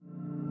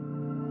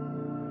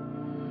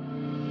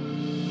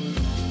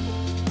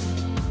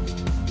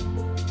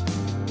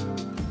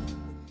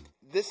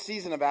this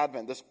season of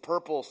Advent, this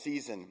purple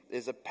season,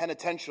 is a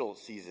penitential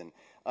season,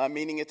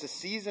 meaning it's a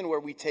season where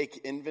we take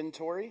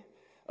inventory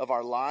of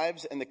our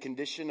lives and the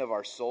condition of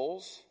our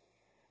souls.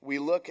 We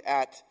look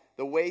at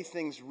the way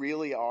things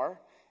really are,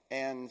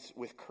 and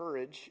with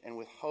courage and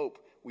with hope,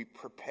 we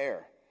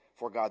prepare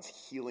for God's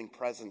healing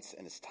presence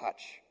and his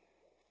touch.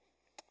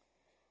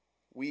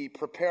 We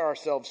prepare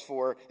ourselves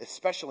for,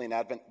 especially in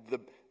Advent,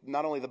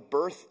 not only the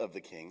birth of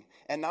the King,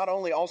 and not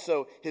only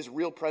also his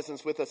real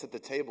presence with us at the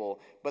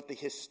table, but the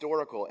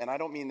historical, and I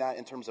don't mean that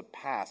in terms of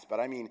past, but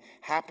I mean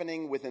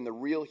happening within the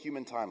real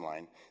human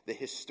timeline, the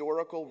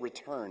historical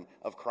return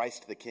of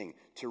Christ the King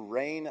to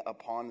reign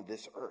upon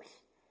this earth.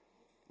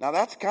 Now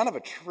that's kind of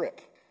a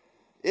trip,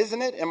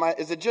 isn't it?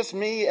 Is it just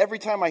me? Every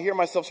time I hear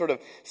myself sort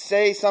of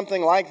say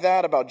something like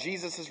that about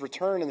Jesus'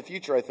 return in the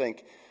future, I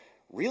think,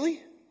 really?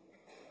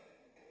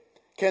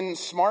 Can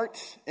smart,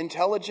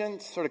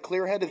 intelligent, sort of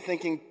clear-headed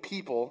thinking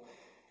people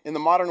in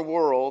the modern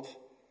world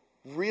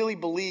really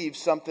believe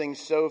something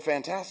so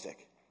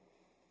fantastic?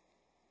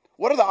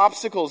 What are the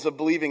obstacles of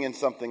believing in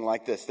something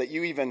like this that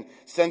you even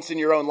sense in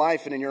your own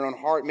life and in your own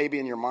heart, maybe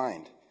in your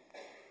mind?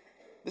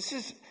 This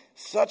is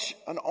such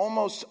an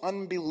almost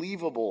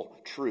unbelievable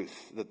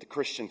truth that the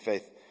Christian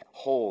faith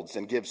holds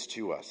and gives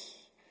to us.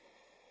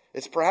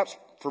 It's perhaps,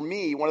 for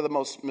me, one of the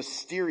most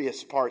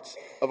mysterious parts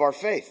of our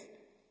faith.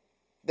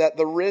 That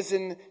the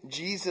risen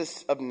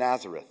Jesus of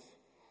Nazareth,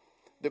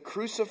 the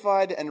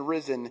crucified and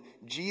risen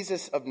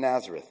Jesus of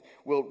Nazareth,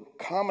 will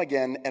come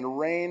again and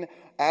reign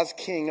as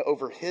king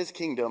over his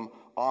kingdom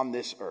on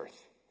this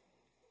earth.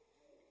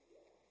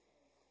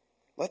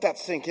 Let that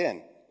sink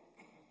in.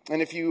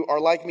 And if you are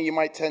like me, you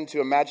might tend to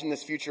imagine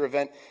this future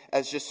event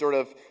as just sort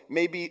of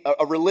maybe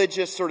a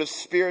religious sort of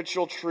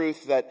spiritual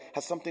truth that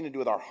has something to do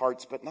with our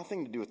hearts, but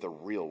nothing to do with the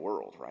real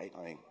world, right?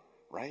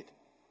 Right?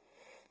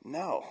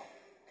 No.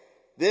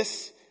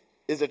 This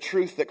is a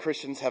truth that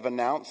Christians have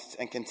announced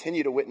and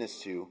continue to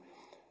witness to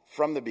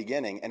from the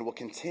beginning and will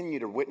continue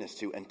to witness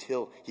to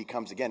until he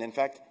comes again. In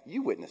fact,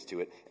 you witness to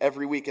it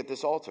every week at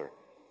this altar.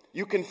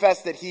 You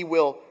confess that he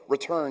will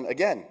return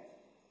again.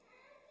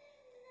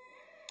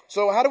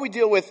 So how do we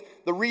deal with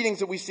the readings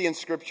that we see in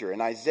Scripture,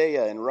 in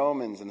Isaiah, in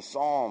Romans, in the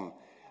Psalm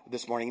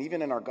this morning,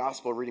 even in our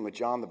gospel reading with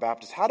John the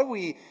Baptist? How do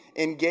we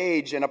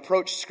engage and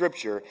approach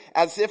Scripture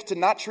as if to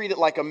not treat it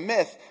like a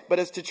myth, but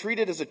as to treat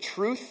it as a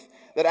truth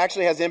that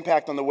actually has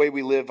impact on the way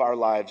we live our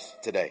lives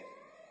today?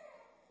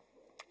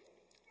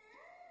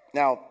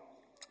 Now,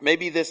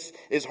 maybe this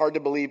is hard to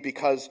believe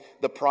because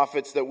the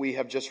prophets that we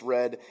have just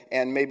read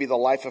and maybe the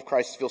life of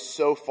Christ feel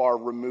so far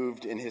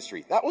removed in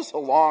history. That was a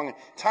long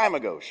time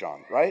ago,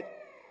 Sean, right?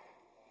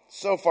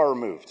 So far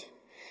removed.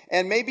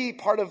 And maybe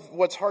part of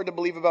what's hard to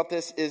believe about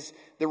this is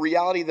the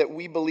reality that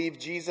we believe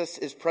Jesus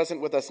is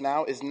present with us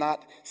now is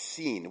not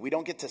seen. We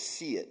don't get to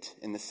see it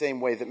in the same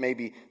way that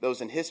maybe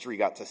those in history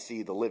got to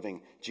see the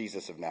living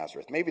Jesus of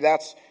Nazareth. Maybe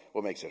that's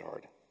what makes it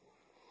hard.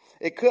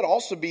 It could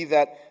also be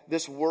that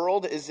this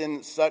world is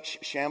in such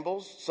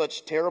shambles,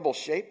 such terrible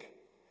shape,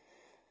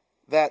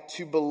 that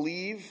to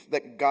believe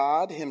that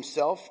God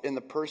himself in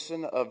the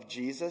person of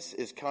Jesus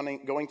is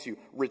going to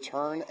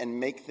return and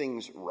make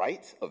things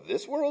right of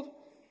this world.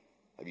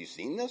 Have you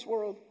seen this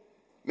world?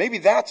 Maybe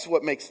that's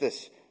what makes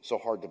this so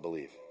hard to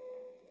believe.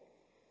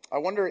 I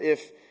wonder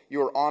if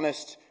you're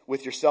honest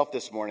with yourself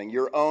this morning,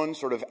 your own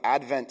sort of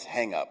Advent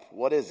hang-up.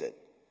 What is it?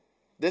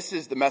 This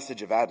is the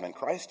message of Advent.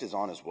 Christ is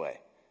on his way.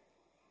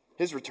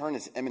 His return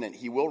is imminent.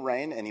 He will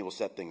reign and he will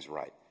set things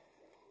right.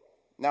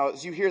 Now,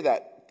 as you hear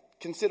that,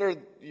 consider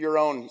your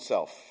own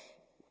self.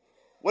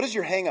 What is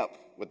your hang-up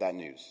with that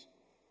news?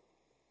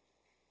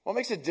 What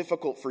makes it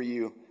difficult for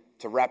you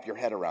to wrap your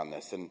head around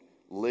this and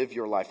live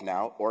your life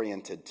now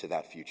oriented to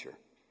that future?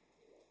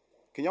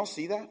 Can y'all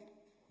see that?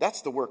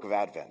 That's the work of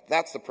Advent.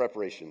 That's the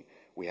preparation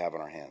we have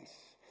in our hands.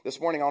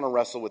 This morning I want to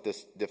wrestle with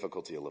this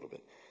difficulty a little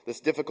bit. This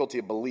difficulty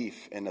of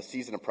belief in a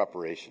season of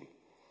preparation.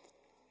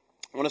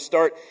 I want to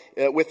start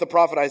with the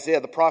prophet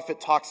Isaiah. The prophet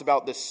talks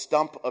about the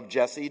stump of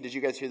Jesse. Did you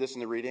guys hear this in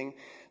the reading?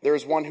 There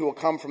is one who will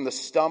come from the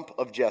stump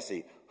of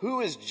Jesse. Who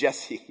is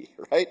Jesse,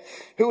 right?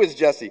 Who is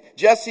Jesse?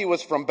 Jesse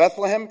was from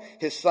Bethlehem.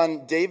 His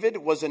son David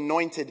was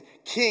anointed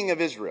king of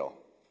Israel.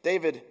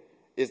 David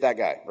is that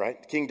guy,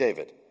 right? King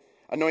David.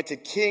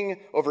 Anointed king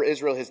over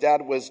Israel. His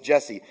dad was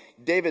Jesse.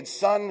 David's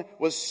son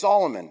was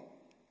Solomon,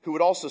 who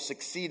would also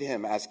succeed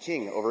him as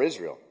king over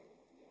Israel.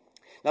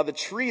 Now, the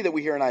tree that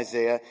we hear in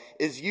Isaiah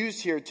is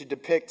used here to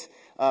depict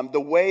the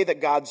way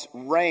that God's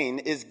reign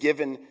is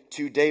given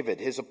to David,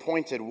 his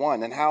appointed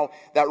one, and how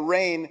that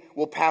reign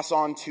will pass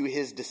on to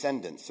his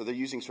descendants. So they're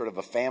using sort of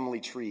a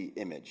family tree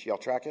image. Y'all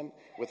tracking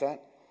with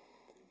that?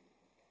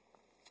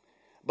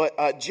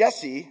 But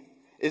Jesse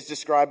is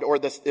described, or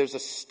there's a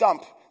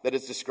stump that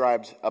is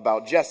described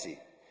about Jesse,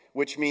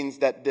 which means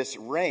that this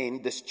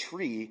reign, this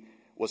tree,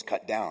 was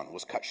cut down,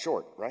 was cut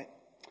short, right?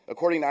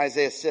 According to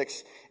Isaiah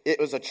 6, it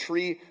was a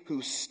tree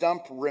whose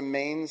stump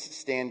remains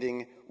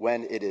standing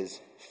when it is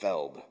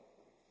felled.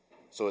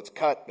 So it's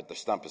cut, but the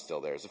stump is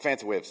still there. It's a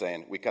fancy way of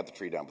saying we cut the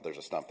tree down, but there's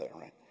a stump there,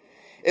 right?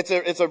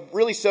 It's a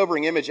really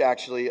sobering image,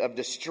 actually, of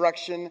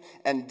destruction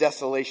and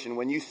desolation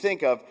when you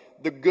think of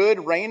the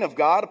good reign of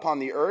God upon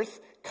the earth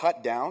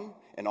cut down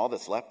and all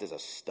that's left is a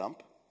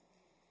stump.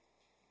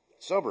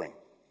 Sobering.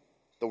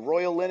 The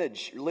royal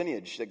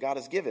lineage that God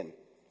has given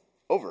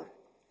over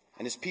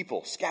and his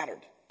people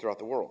scattered throughout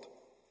the world.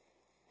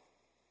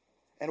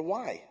 And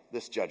why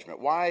this judgment?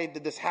 Why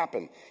did this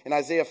happen? In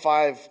Isaiah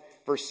 5,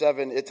 verse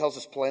 7, it tells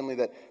us plainly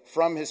that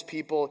from his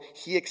people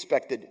he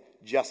expected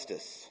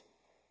justice,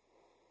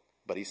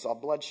 but he saw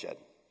bloodshed.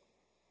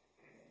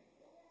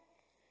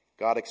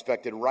 God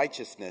expected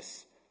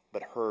righteousness,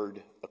 but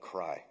heard a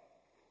cry.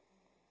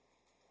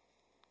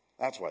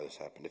 That's why this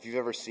happened. If you've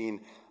ever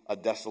seen a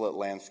desolate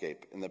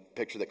landscape, and the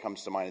picture that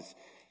comes to mind is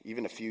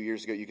even a few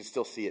years ago, you can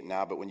still see it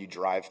now, but when you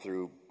drive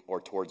through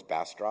or towards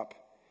Bastrop,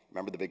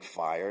 remember the big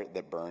fire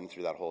that burned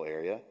through that whole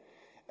area?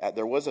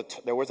 There was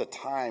a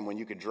time when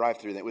you could drive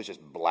through and it was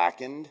just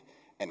blackened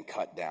and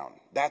cut down.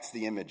 That's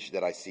the image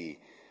that I see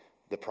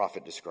the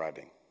prophet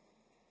describing.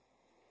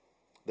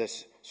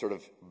 This sort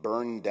of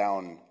burned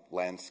down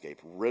landscape,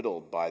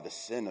 riddled by the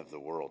sin of the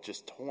world,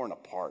 just torn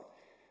apart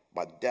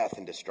by death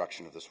and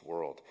destruction of this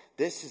world.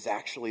 This is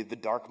actually the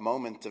dark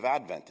moment of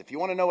Advent. If you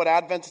want to know what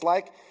Advent's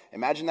like,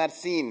 imagine that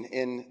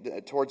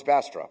scene towards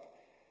Bastrop.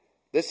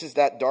 This is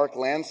that dark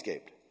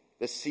landscape.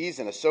 This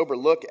season, a sober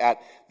look at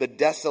the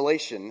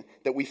desolation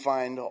that we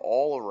find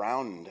all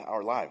around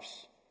our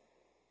lives.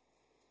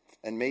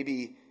 And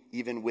maybe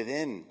even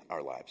within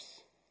our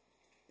lives,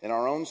 in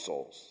our own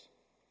souls.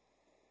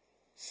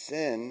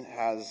 Sin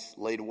has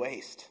laid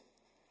waste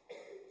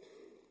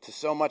to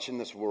so much in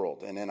this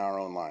world and in our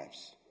own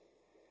lives.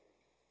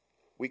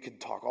 We could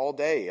talk all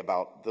day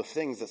about the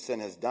things that sin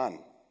has done,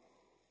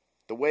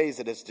 the ways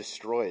it has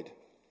destroyed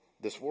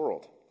this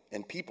world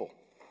and people.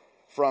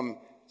 From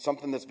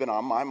something that's been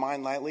on my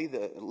mind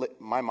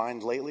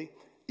lately,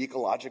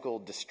 ecological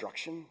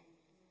destruction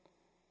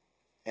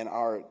and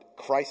our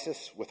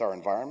crisis with our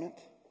environment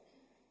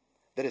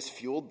that is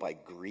fueled by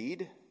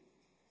greed.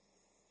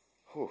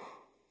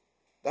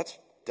 That's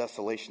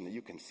desolation that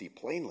you can see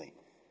plainly.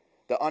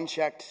 The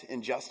unchecked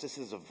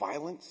injustices of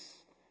violence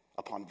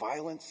upon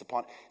violence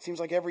upon. It seems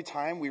like every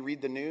time we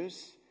read the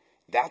news,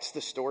 that's the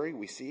story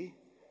we see.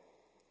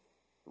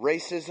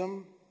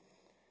 Racism,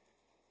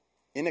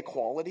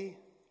 inequality,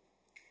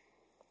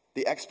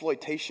 the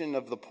exploitation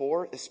of the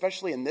poor,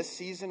 especially in this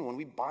season when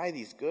we buy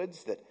these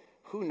goods that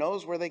who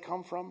knows where they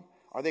come from?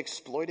 Are they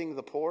exploiting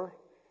the poor?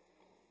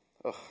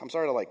 I'm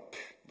sorry to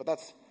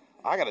but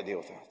I got to deal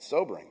with that. It's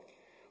sobering.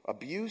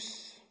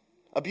 Abuse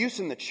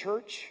in the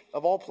church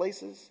of all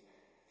places,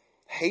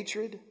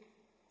 hatred,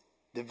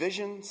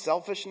 division,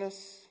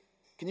 selfishness.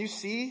 Can you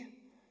see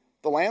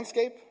the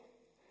landscape?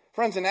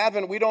 Friends, in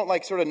Advent, we don't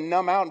sort of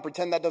numb out and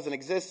pretend that doesn't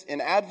exist.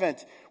 In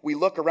Advent, we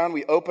look around,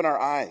 we open our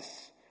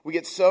eyes. We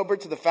get sober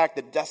to the fact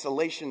that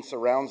desolation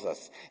surrounds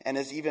us and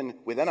is even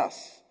within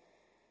us.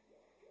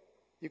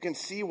 You can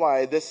see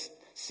why this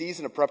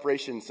season of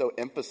preparation so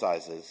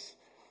emphasizes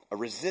a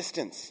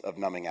resistance of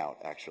numbing out,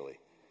 actually.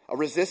 A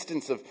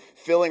resistance of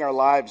filling our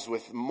lives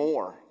with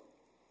more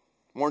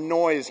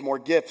noise, more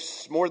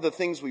gifts, more of the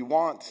things we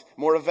want,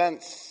 more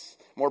events,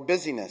 more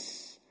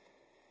busyness.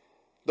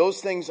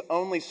 Those things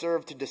only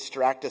serve to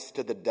distract us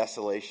to the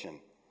desolation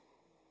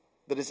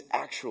that is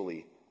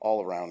actually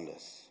all around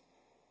us.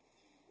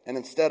 And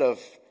instead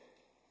of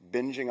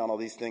binging on all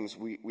these things,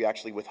 we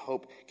actually, with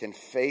hope, can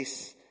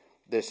face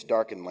this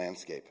darkened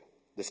landscape,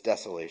 this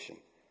desolation.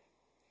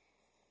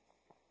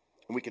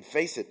 And we can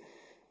face it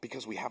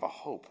because we have a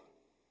hope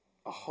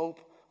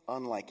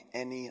unlike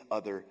any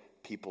other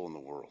people in the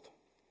world.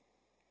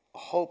 A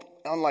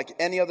hope unlike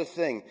any other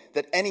thing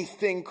that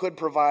anything could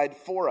provide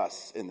for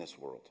us in this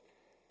world.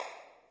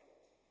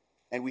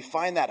 And we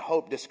find that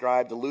hope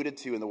described, alluded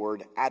to in the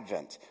word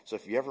Advent. So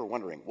if you're ever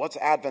wondering, what's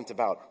Advent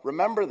about?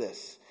 Remember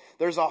this.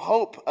 There's a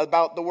hope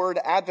about the word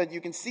Advent.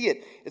 You can see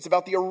it. It's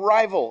about the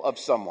arrival of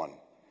someone.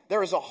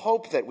 There is a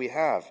hope that we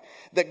have.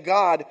 That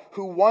God,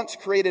 who once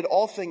created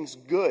all things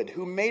good,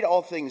 who made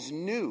all things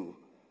new,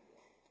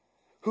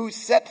 who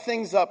set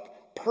things up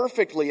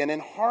perfectly and in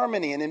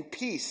harmony and in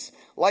peace,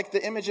 like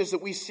the images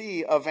that we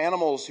see of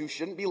animals who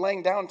shouldn't be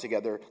laying down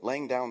together.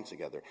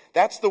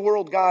 That's the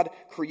world God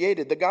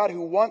created. The God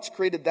who once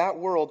created that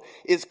world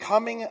is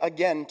coming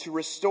again to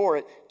restore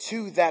it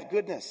to that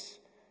goodness.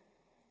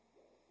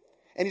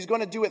 And he's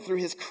going to do it through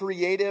his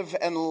creative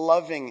and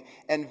loving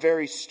and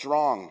very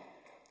strong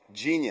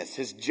genius,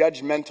 his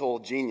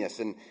judgmental genius.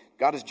 And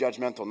God is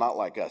judgmental, not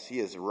like us. He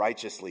is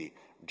righteously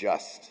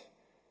just.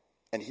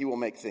 And he will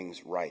make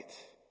things right.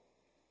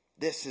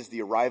 This is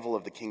the arrival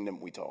of the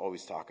kingdom we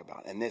always talk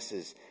about. And this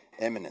is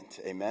imminent.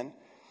 Amen?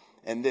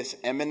 And this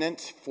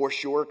imminent, for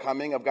sure,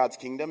 coming of God's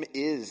kingdom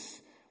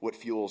is what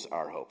fuels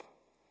our hope.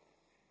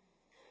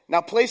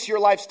 Now place your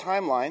life's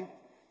timeline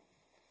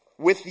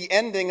with the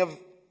ending of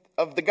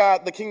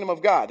the kingdom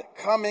of God,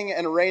 coming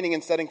and reigning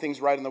and setting things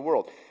right in the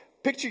world.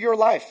 Picture your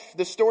life,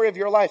 the story of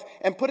your life,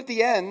 and put at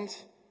the end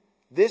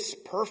this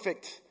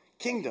perfect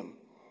kingdom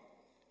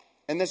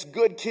and this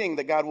good king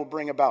that God will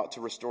bring about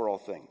to restore all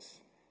things.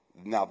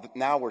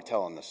 Now we're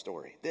telling the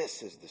story.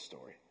 This is the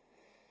story.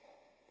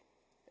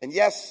 And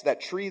yes,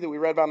 that tree that we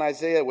read about in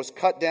Isaiah was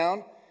cut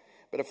down,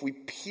 but if we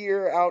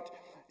peer out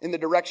in the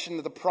direction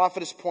that the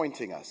prophet is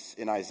pointing us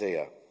in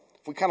Isaiah,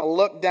 if we kind of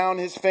look down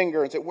his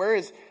finger and say,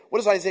 what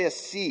does Isaiah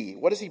see?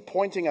 What is he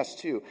pointing us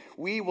to?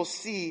 We will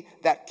see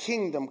that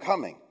kingdom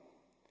coming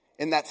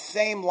in that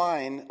same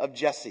line of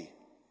Jesse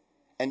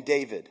and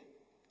David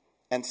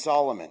and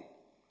Solomon.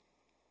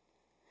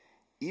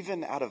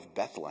 Even out of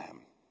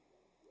Bethlehem,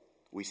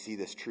 we see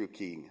this true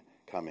king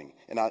coming.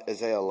 In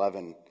Isaiah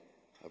 11,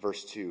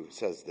 verse 2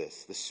 says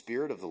this, "The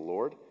Spirit of the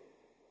Lord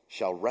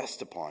shall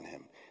rest upon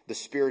him, the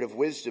Spirit of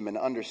wisdom and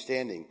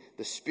understanding,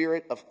 the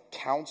Spirit of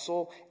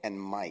counsel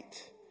and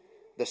might,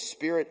 the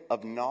Spirit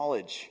of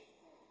knowledge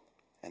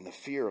and the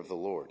fear of the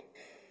Lord."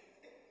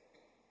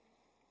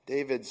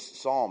 David's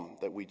psalm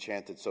that we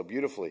chanted so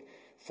beautifully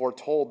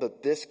foretold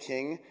that this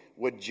king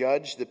would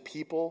judge the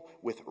people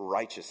with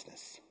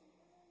righteousness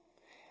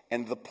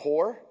and the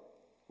poor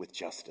with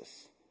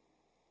justice.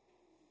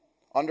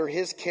 Under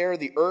his care,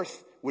 the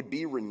earth would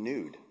be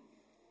renewed,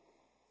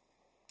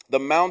 the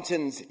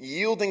mountains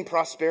yielding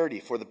prosperity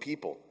for the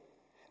people,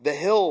 the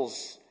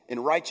hills in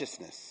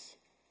righteousness.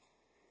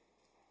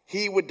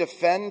 He would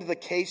defend the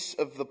case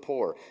of the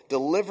poor,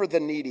 deliver the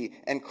needy,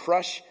 and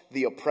crush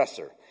the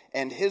oppressor,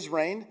 and his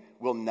reign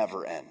will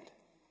never end.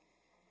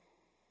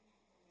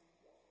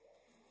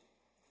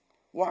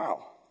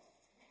 Wow.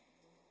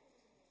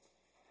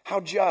 How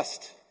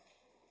just,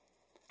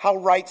 how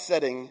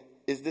right-setting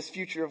is this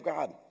future of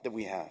God that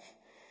we have?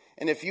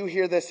 And if you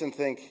hear this and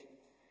think,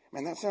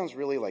 man, that sounds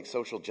really like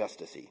social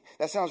justice-y.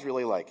 That sounds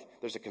really like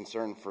there's a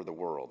concern for the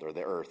world or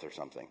the earth or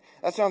something.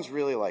 That sounds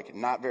really like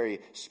not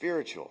very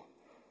spiritual.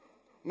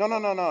 No.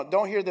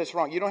 Don't hear this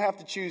wrong. You don't have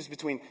to choose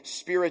between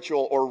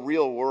spiritual or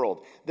real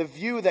world. The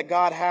view that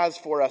God has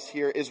for us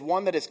here is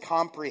one that is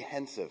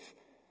comprehensive.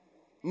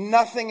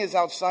 Nothing is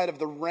outside of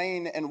the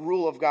reign and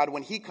rule of God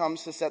when he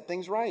comes to set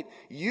things right.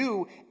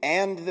 You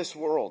and this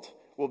world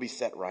will be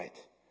set right.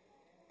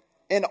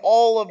 And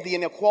all of the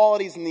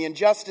inequalities and the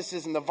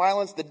injustices and the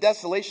violence, the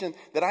desolation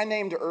that I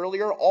named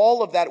earlier,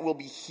 all of that will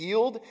be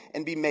healed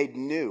and be made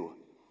new.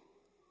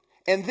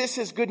 And this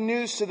is good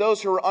news to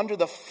those who are under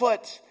the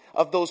foot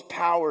of those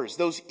powers,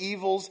 those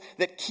evils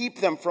that keep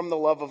them from the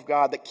love of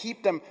God, that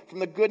keep them from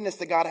the goodness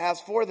that God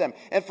has for them.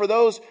 And for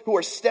those who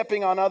are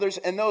stepping on others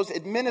and those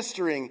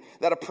administering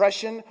that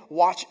oppression,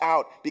 watch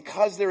out,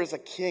 because there is a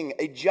king,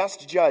 a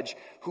just judge,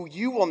 who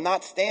you will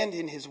not stand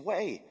in his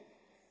way.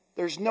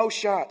 There's no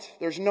shot.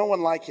 There's no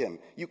one like him.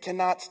 You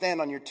cannot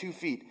stand on your 2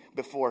 feet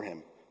before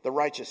him, the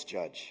righteous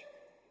judge.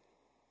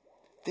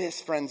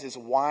 This, friends, is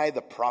why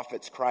the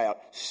prophets cry out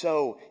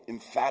so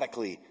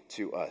emphatically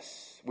to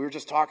us. We were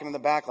just talking in the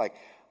back like,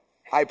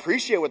 I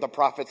appreciate what the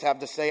prophets have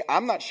to say.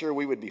 I'm not sure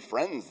we would be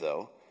friends,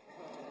 though.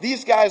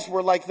 These guys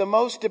were like the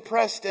most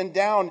depressed and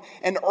down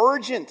and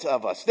urgent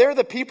of us. They're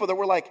the people that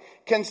were like,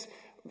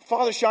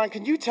 Father Sean,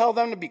 can you tell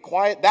them to be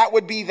quiet? That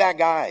would be that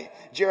guy,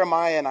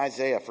 Jeremiah and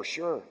Isaiah, for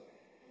sure.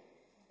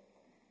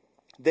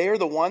 They are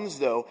the ones,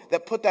 though,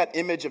 that put that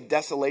image of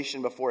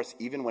desolation before us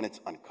even when it's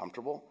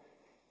uncomfortable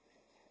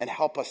and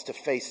help us to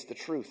face the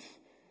truth.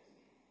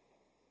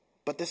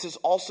 But this is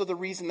also the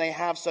reason they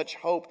have such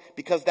hope,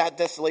 because that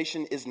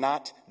desolation is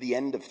not the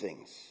end of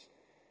things.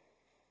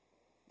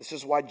 This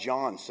is why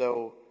John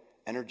so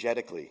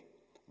energetically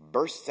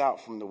bursts out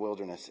from the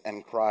wilderness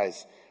and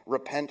cries,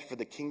 "Repent, for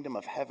the kingdom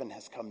of heaven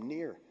has come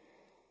near."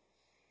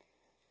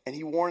 And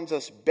he warns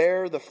us,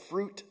 bear the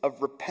fruit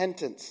of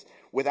repentance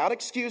without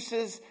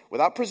excuses,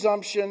 without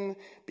presumption,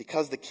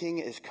 because the king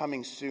is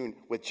coming soon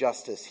with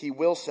justice. He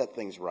will set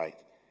things right.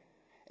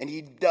 And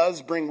he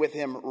does bring with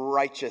him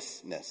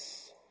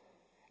righteousness.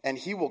 And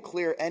he will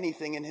clear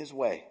anything in his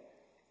way.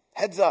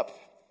 Heads up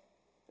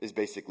is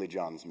basically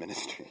John's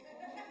ministry.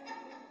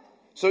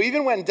 So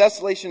even when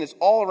desolation is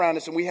all around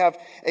us and we have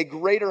a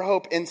greater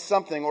hope in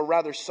something, or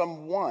rather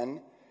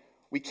someone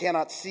we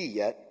cannot see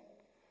yet,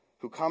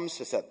 who comes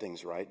to set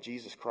things right,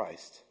 Jesus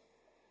Christ,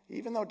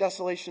 even though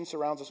desolation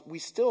surrounds us, we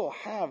still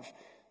have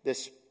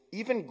this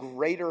even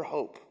greater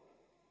hope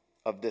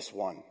of this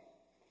one.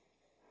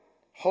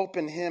 Hope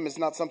in him is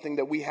not something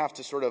that we have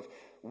to sort of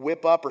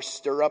whip up or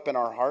stir up in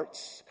our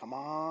hearts. Come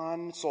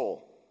on,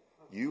 soul.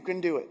 You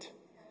can do it.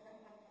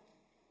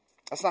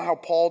 That's not how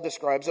Paul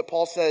describes it.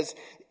 Paul says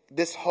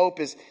this hope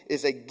is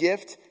a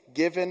gift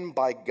given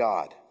by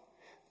God.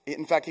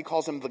 In fact, he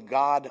calls him the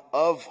God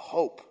of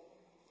hope,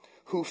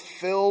 who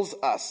fills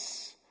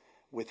us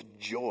with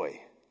joy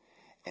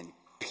and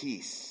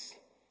peace.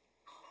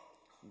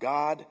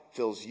 God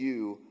fills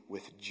you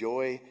with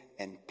joy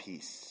and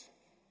peace.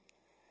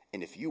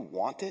 And if you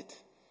want it,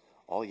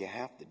 all you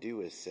have to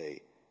do is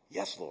say,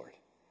 "Yes, Lord.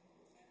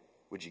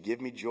 Would you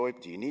give me joy?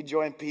 Do you need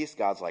joy and peace?"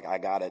 God's like, "I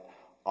got it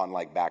on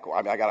like back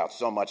order. I got out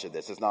so much of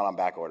this. It's not on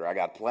back order. I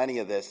got plenty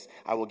of this.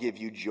 I will give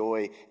you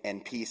joy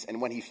and peace."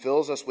 And when he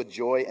fills us with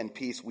joy and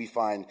peace, we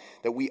find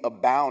that we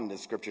abound,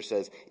 as Scripture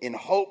says, in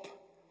hope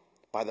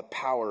by the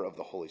power of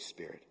the Holy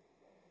Spirit.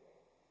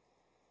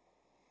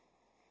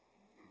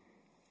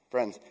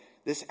 Friends,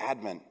 this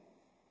Advent,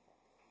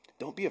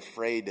 don't be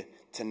afraid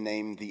to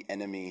name the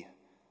enemy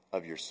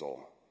of your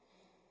soul.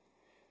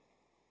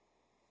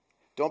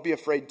 Don't be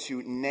afraid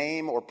to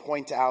name or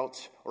point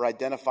out or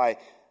identify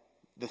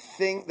the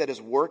thing that is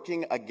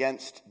working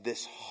against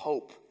this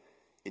hope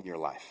in your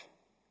life.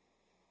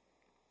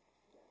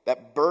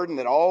 That burden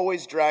that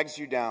always drags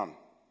you down.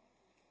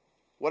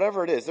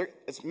 Whatever it is,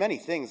 it's many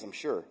things, I'm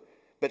sure.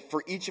 But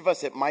for each of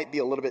us, it might be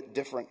a little bit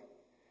different.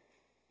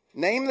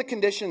 Name the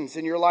conditions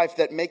in your life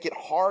that make it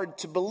hard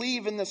to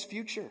believe in this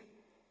future.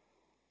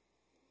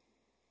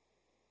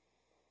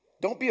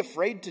 Don't be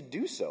afraid to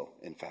do so,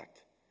 in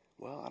fact.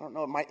 Well, I don't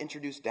know, it might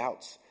introduce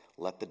doubts.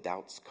 Let the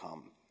doubts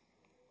come.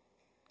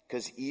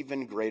 Because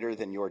even greater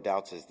than your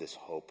doubts is this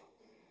hope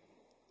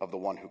of the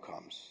one who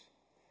comes.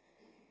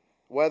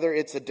 Whether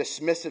it's a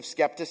dismissive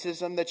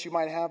skepticism that you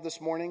might have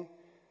this morning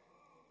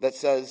that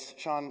says,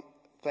 Sean,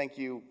 thank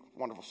you,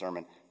 wonderful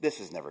sermon, this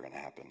is never going to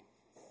happen.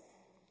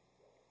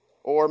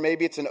 Or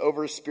maybe it's an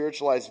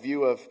over-spiritualized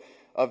view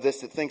of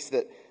this that thinks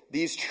that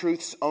these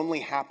truths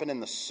only happen in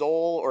the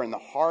soul or in the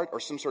heart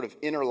or some sort of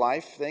inner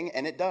life thing,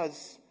 and it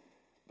does,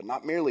 but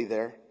not merely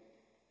there.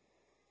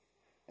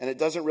 And it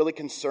doesn't really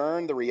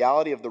concern the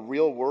reality of the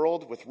real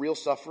world with real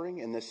suffering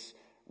in this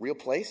real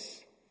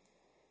place.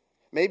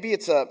 Maybe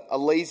it's a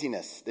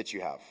laziness that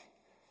you have,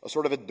 a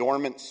sort of a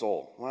dormant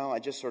soul. Well, I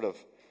just sort of,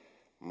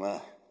 I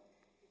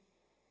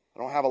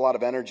don't have a lot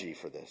of energy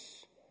for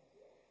this.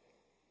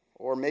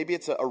 Or maybe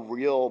it's a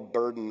real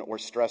burden or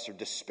stress or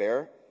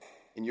despair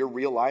in your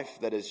real life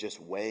that is just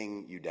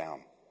weighing you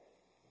down.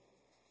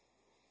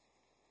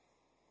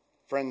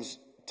 Friends,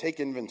 take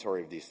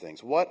inventory of these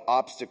things. What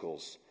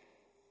obstacles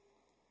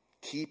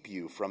keep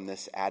you from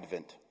this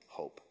Advent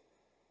hope?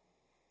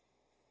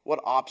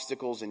 What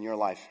obstacles in your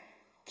life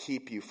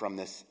keep you from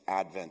this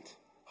Advent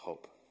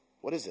hope?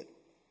 What is it?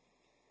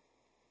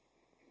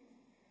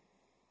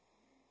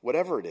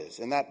 Whatever it is,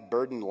 in that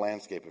burdened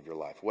landscape of your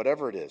life,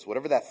 whatever it is,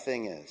 whatever that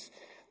thing is,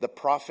 the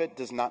prophet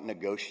does not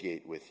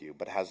negotiate with you,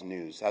 but has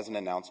news, has an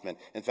announcement.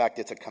 In fact,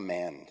 it's a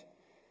command.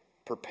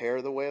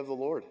 Prepare the way of the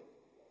Lord.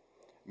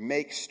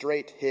 Make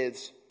straight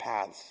his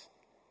paths.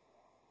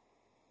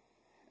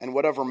 And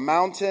whatever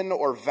mountain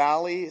or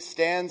valley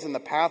stands in the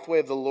pathway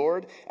of the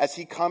Lord as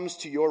he comes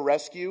to your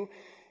rescue,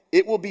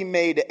 it will be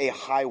made a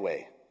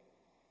highway.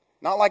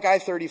 Not like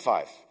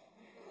I-35,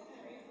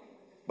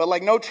 but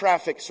like no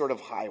traffic sort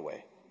of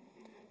highway.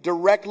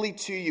 Directly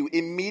to you,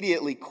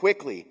 immediately,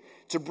 quickly,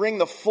 to bring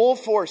the full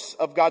force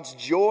of God's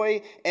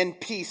joy and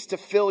peace to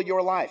fill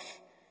your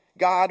life.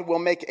 God will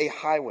make a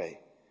highway.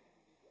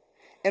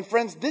 And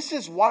friends, this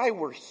is why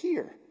we're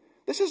here.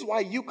 This is why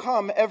you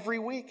come every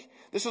week.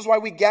 This is why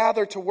we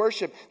gather to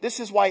worship.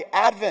 This is why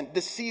Advent,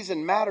 this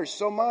season, matters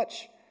so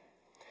much.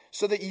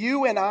 So that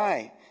you and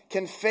I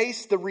can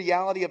face the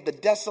reality of the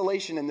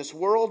desolation in this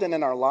world and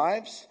in our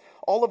lives,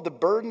 all of the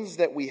burdens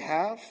that we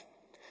have,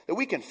 that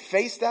we can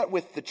face that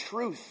with the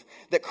truth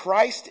that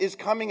Christ is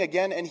coming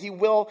again and he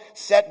will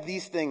set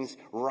these things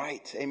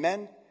right.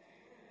 Amen?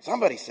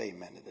 Somebody say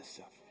amen to this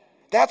stuff.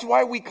 That's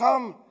why we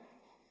come.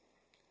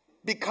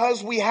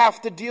 Because we have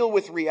to deal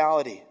with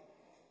reality.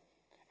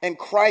 And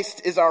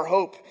Christ is our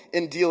hope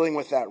in dealing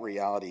with that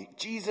reality.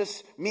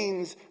 Jesus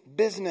means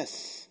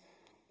business.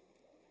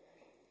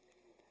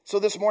 So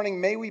this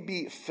morning, may we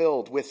be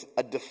filled with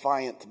a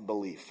defiant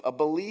belief. A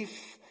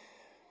belief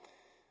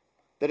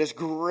that is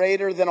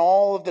greater than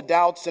all of the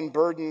doubts and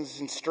burdens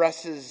and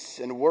stresses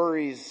and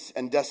worries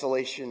and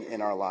desolation in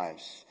our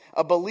lives.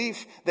 A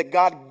belief that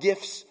God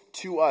gifts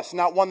to us,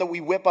 not one that we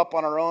whip up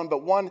on our own,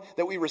 but one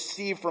that we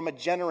receive from a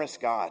generous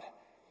God.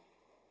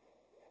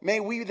 May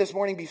we this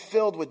morning be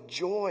filled with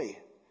joy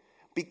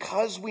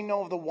because we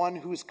know of the one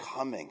who is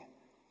coming.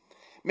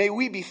 May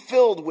we be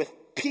filled with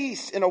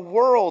peace in a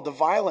world of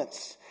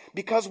violence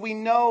because we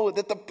know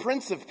that the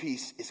Prince of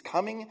Peace is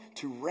coming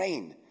to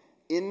reign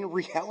in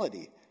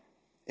reality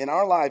in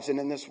our lives and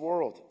in this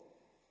world.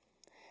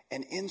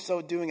 And in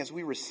so doing, as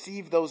we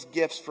receive those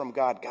gifts from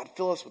God, God,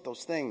 fill us with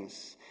those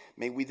things.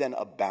 May we then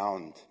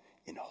abound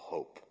in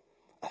hope,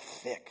 a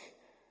thick,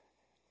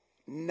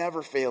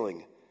 never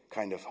failing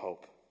kind of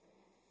hope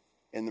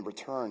in the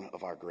return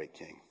of our great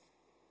King.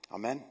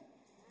 Amen?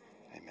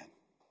 Amen.